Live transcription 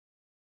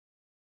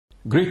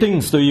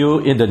Greetings to you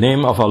in the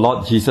name of our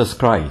Lord Jesus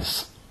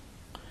Christ.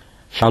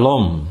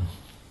 Shalom.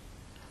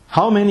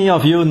 How many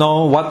of you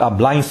know what are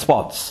blind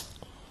spots?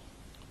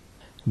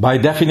 By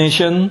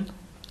definition,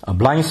 a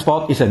blind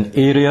spot is an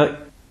area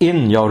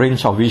in your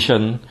range of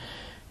vision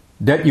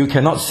that you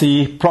cannot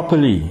see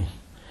properly,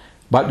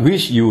 but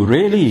which you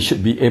really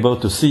should be able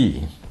to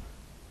see.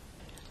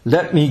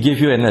 Let me give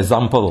you an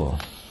example.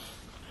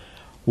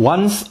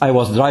 Once I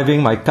was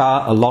driving my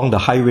car along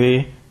the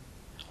highway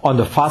on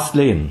the fast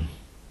lane,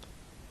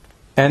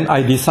 and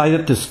I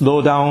decided to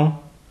slow down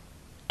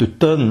to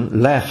turn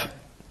left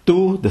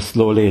to the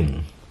slow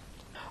lane.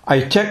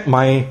 I checked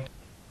my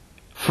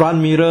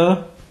front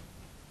mirror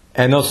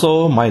and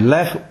also my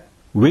left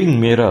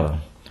wing mirror,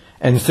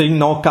 and seeing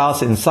no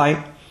cars in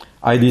sight,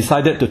 I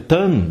decided to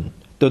turn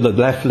to the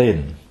left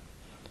lane.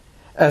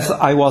 As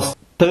I was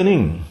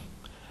turning,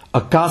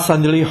 a car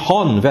suddenly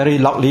horned very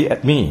loudly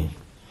at me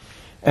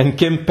and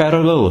came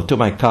parallel to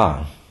my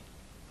car.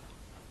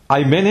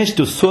 I managed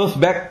to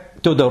swerve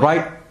back to the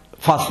right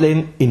fast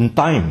lane in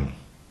time,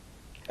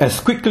 as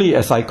quickly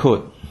as I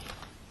could.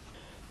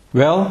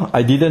 Well,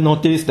 I didn't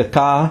notice the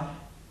car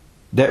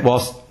that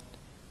was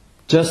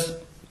just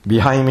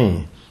behind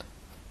me,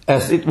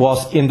 as it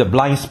was in the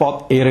blind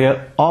spot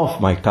area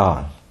of my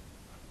car.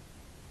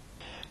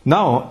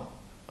 Now,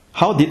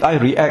 how did I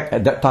react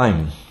at that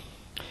time?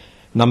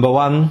 Number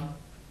one,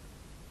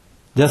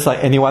 just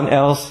like anyone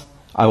else,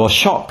 I was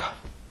shocked,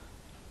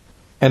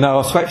 and I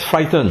was quite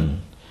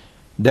frightened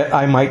that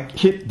I might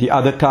hit the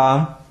other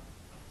car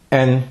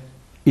and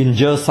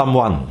injure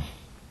someone.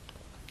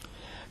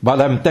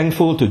 But I'm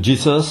thankful to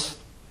Jesus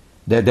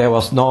that there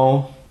was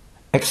no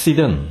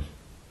accident,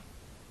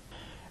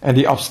 and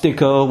the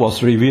obstacle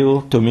was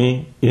revealed to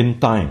me in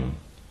time.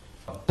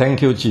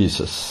 Thank you,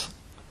 Jesus.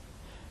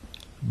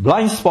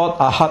 Blind spots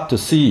are hard to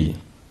see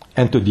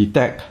and to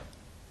detect.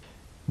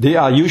 They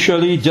are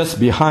usually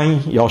just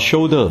behind your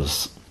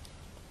shoulders.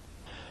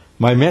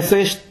 My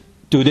message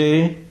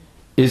today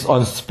is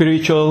on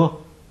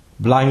spiritual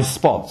blind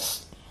spots.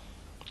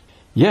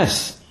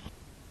 Yes,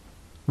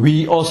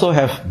 we also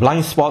have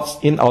blind spots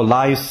in our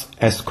lives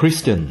as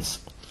Christians.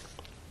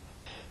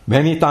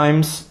 Many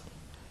times,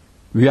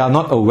 we are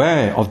not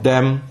aware of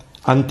them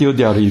until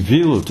they are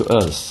revealed to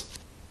us.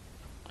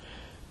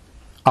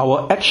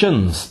 Our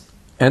actions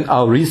and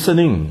our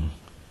reasoning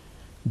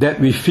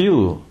that we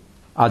feel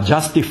are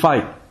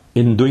justified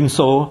in doing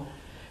so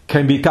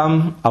can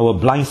become our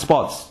blind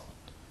spots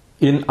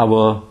in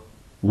our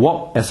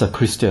walk as a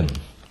Christian.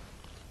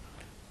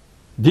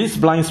 These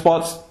blind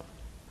spots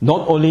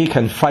not only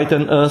can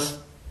frighten us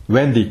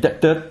when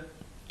detected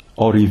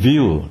or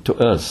revealed to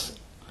us,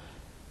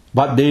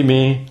 but they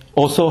may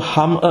also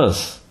harm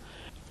us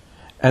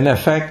and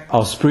affect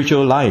our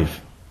spiritual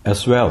life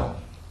as well.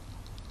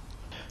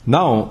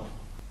 Now,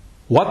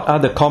 what are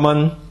the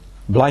common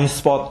blind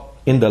spots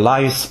in the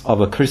lives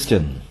of a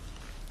Christian?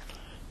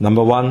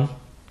 Number one,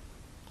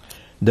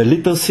 the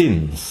little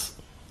sins.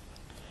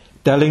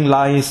 Telling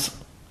lies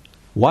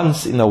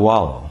once in a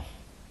while.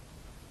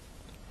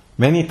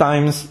 Many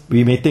times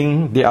we may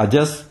think they are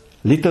just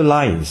little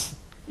lies.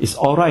 It's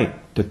alright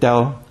to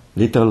tell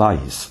little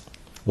lies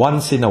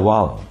once in a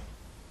while.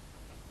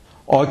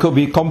 Or it could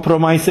be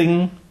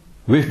compromising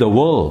with the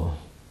world,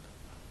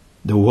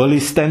 the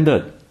worldly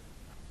standard,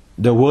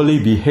 the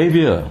worldly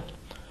behavior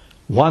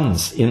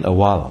once in a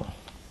while.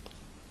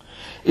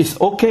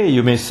 It's okay,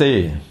 you may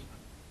say.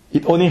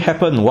 It only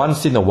happened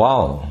once in a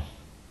while.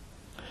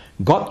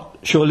 God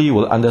surely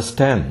will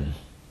understand.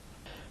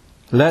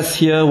 Let's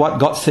hear what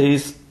God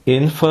says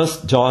in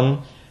 1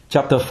 John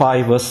chapter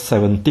 5 verse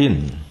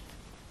 17.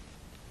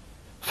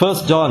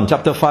 1 John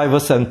chapter 5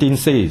 verse 17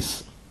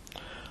 says,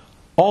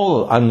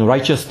 "All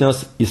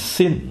unrighteousness is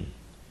sin,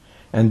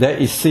 and there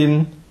is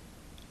sin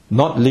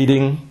not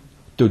leading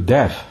to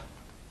death."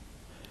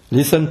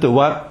 Listen to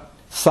what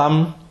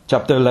Psalm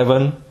chapter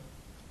 11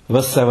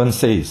 verse 7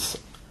 says,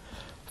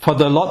 "For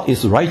the Lord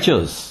is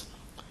righteous,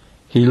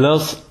 He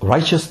loves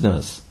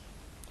righteousness.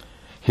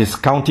 His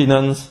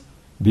countenance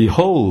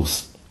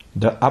beholds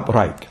the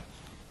upright."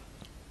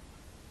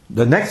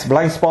 The next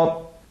blind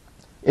spot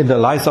in the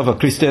lives of a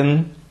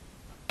Christian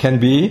can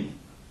be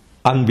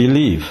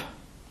unbelief,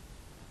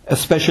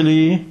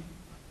 especially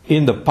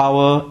in the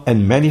power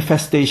and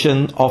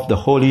manifestation of the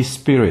Holy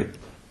Spirit.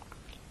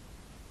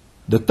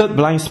 The third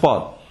blind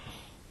spot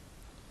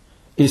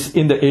is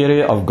in the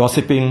area of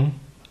gossiping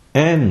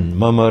and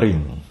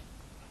murmuring.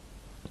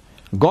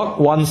 God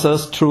warns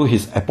us through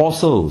His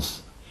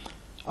apostles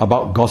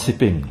about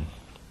gossiping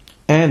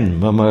and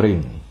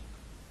murmuring.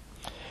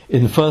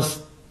 In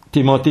 1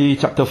 Timothy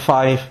chapter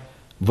 5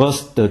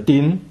 verse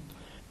 13,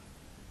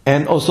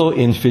 and also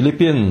in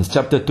Philippians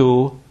chapter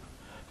 2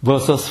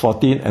 verses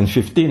 14 and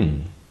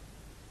 15,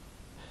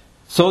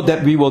 so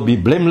that we will be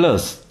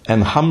blameless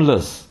and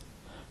harmless,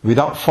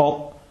 without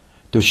fault,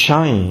 to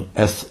shine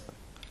as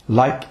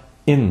light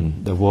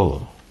in the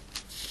world.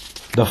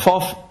 The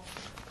fourth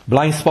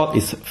blind spot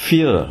is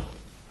fear,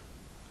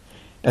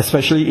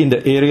 especially in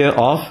the area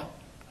of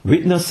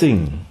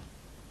witnessing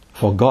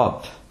for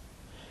God.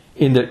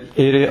 in the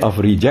area of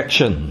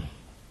rejection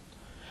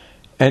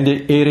and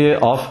the area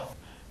of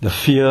the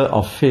fear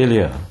of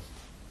failure.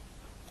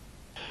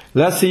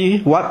 Let's see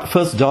what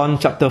 1 John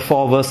chapter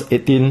 4 verse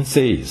 18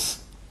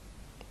 says.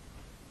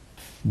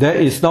 There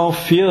is no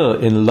fear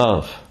in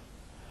love,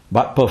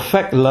 but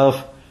perfect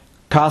love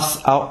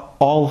casts out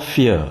all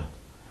fear.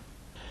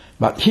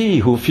 But he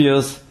who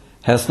fears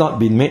has not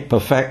been made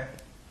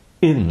perfect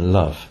in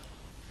love.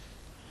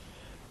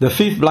 The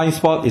fifth blind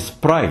spot is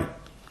pride.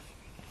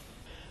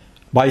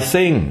 By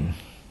saying,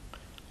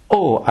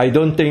 "Oh, I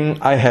don't think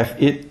I have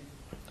it,"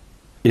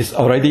 is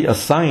already a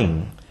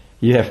sign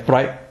you have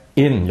pride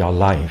in your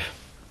life.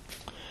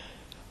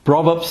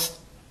 Proverbs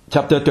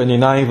chapter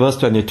 29 verse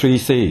 23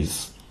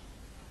 says,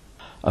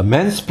 "A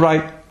man's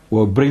pride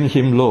will bring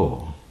him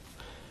low,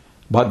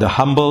 but the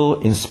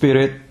humble in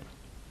spirit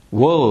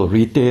will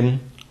retain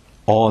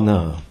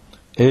honor."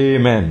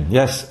 Amen.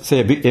 Yes,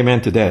 say a big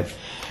amen to that.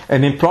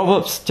 And in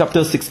Proverbs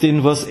chapter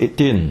 16 verse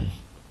 18,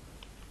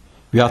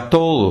 we are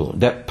told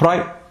that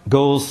pride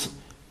goes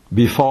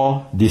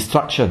before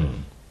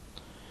destruction,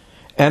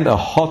 and a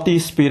haughty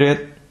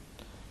spirit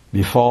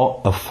before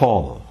a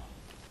fall.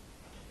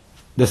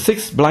 The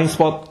sixth blind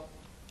spot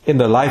in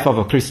the life of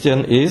a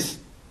Christian is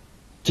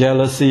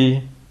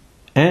jealousy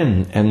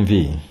and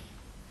envy.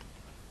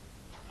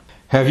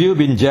 Have you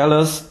been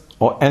jealous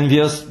or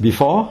envious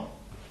before?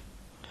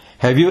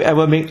 Have you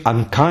ever made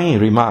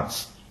unkind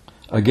remarks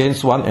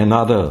against one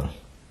another,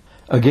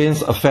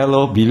 against a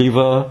fellow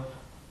believer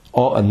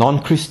or a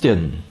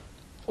non-Christian,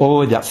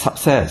 over their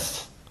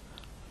success,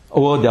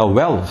 over their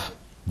wealth,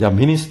 their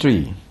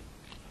ministry?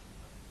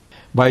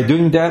 By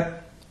doing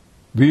that,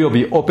 we will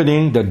be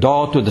opening the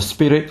door to the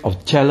spirit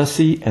of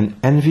jealousy and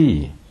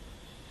envy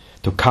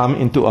to come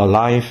into our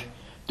life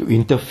to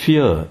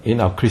interfere in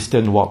our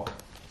Christian walk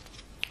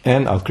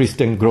and our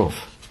Christian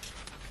growth.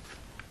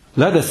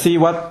 Let us see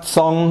what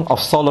Song of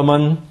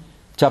Solomon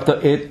chapter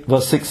 8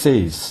 verse 6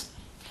 says.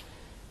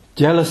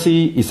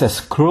 Jealousy is as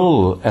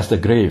cruel as the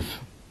grave.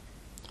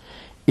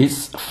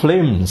 Its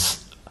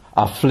flames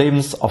are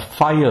flames of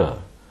fire,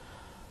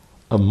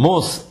 a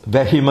most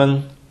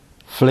vehement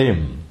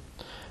flame.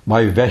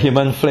 By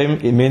vehement flame,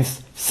 it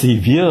means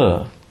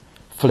severe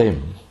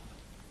flame.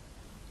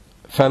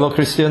 Fellow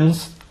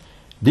Christians,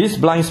 these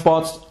blind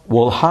spots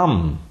will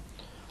harm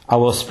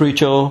our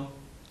spiritual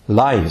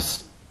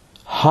lives,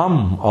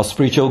 harm our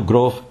spiritual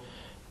growth,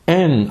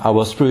 and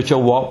our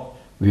spiritual walk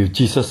with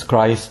Jesus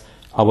Christ,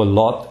 our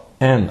Lord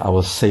and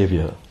our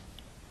Savior.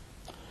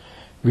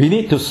 We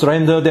need to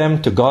surrender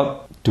them to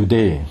God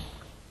today.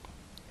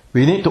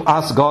 We need to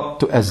ask God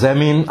to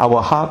examine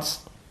our hearts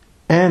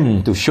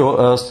and to show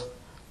us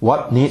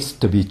what needs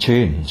to be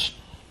changed.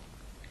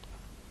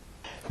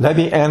 Let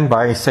me end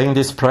by saying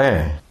this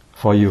prayer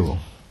for you.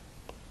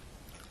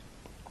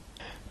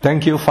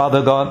 Thank you,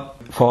 Father God,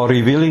 for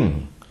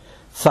revealing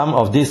some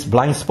of these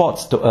blind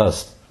spots to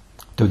us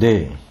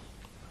today.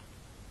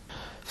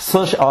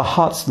 Search our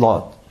hearts,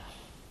 Lord,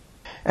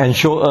 and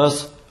show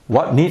us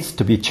what needs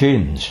to be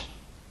changed.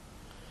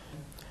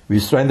 We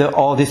surrender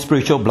all these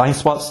spiritual blind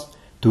spots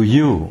to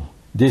you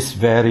this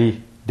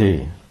very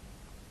day.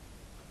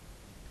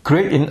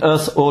 Create in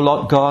us, O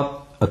Lord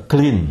God, a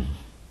clean,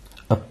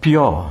 a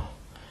pure,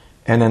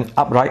 and an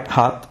upright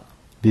heart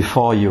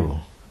before you.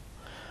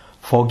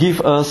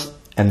 Forgive us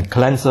and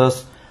cleanse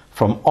us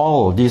from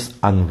all this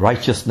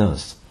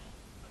unrighteousness.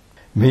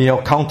 May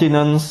your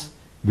countenance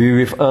be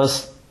with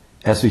us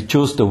as we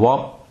choose to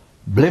walk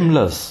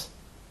blameless,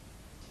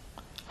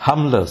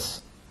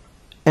 harmless,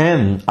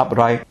 and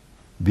upright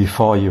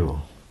before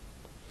you.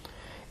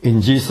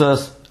 In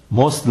Jesus'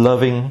 most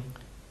loving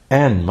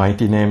and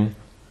mighty name,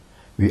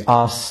 we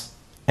ask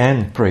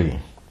and pray.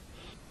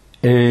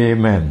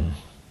 Amen.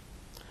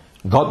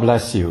 God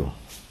bless you.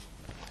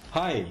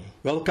 Hi,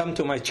 welcome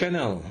to my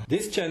channel.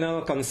 This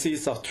channel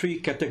consists of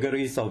 3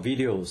 categories of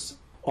videos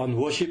on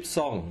worship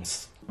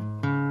songs.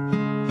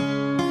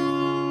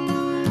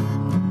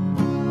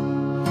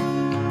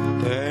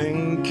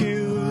 Thank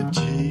you,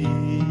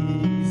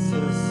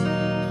 Jesus,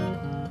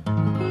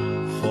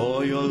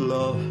 for your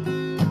love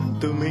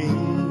to me.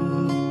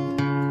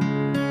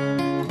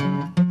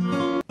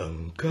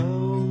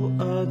 Engkau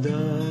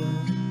ada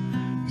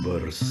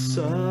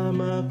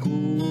bersamaku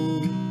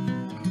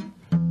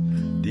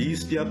di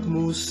setiap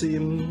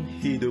musim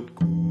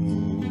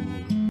hidupku.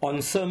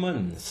 On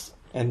sermons,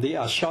 and they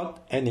are short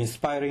and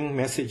inspiring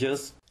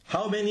messages.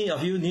 How many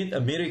of you need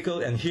a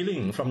miracle and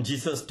healing from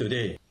Jesus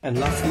today? And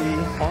lastly,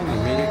 on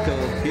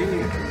miracle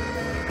healing.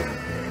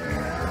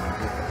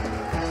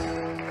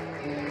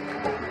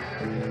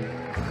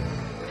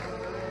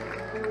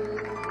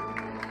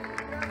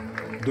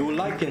 Do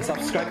like and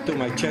subscribe to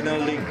my channel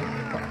link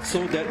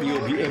so that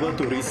you'll be able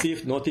to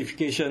receive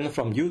notification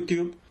from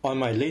YouTube on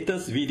my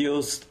latest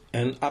videos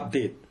and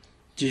update.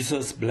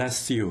 Jesus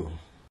bless you.